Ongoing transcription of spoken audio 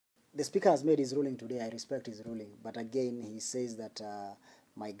The Speaker has made his ruling today. I respect his ruling. But again, he says that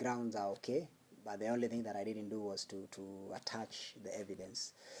my grounds are okay. But the only thing that I didn't do was to attach the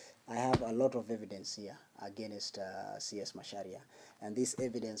evidence. I have a lot of evidence here against CS Macharia. And this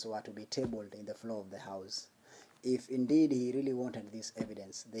evidence were to be tabled in the floor of the House. If indeed he really wanted this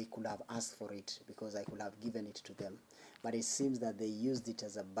evidence, they could have asked for it because I could have given it to them. But it seems that they used it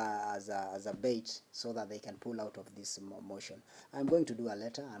as a bait so that they can pull out of this motion. I'm going to do a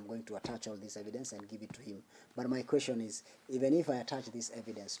letter. I'm going to attach all this evidence and give it to him. But my question is, even if I attach this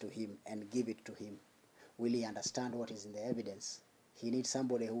evidence to him and give it to him, will he understand what is in the evidence? He needs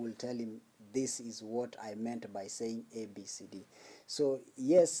somebody who will tell him, this is what I meant by saying A, B, C, D. So,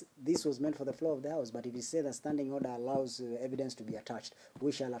 yes, this was meant for the floor of the House, but if he says the standing order allows evidence to be attached,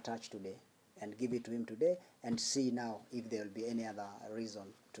 we shall attach today and give it to him today and see now if there will be any other reason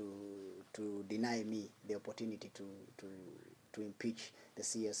to deny me the opportunity to impeach the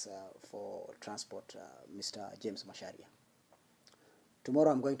CS for transport, Mr. James Macharia.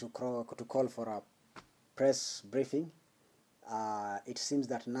 Tomorrow I'm going to call for a press briefing. It seems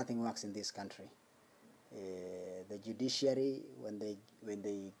that nothing works in this country. The judiciary, when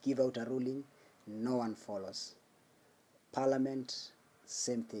they give out a ruling, no one follows. Parliament,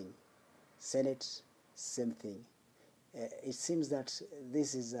 same thing. Senate, same thing. It seems that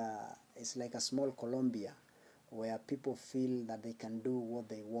this is it's like a small Colombia where people feel that they can do what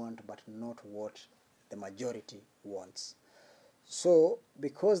they want but not what the majority wants. So,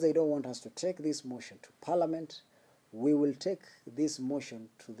 because they don't want us to take this motion to Parliament, we will take this motion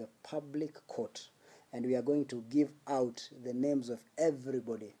to the public court, and we are going to give out the names of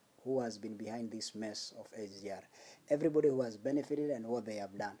everybody who has been behind this mess of SGR, everybody who has benefited and what they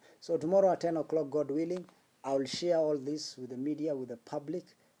have done. So tomorrow at 10 o'clock, God willing, I will share all this with the media, with the public,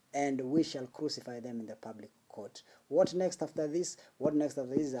 and we shall crucify them in the public court. What next after this? What next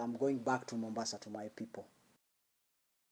after this? I'm going back to Mombasa to my people.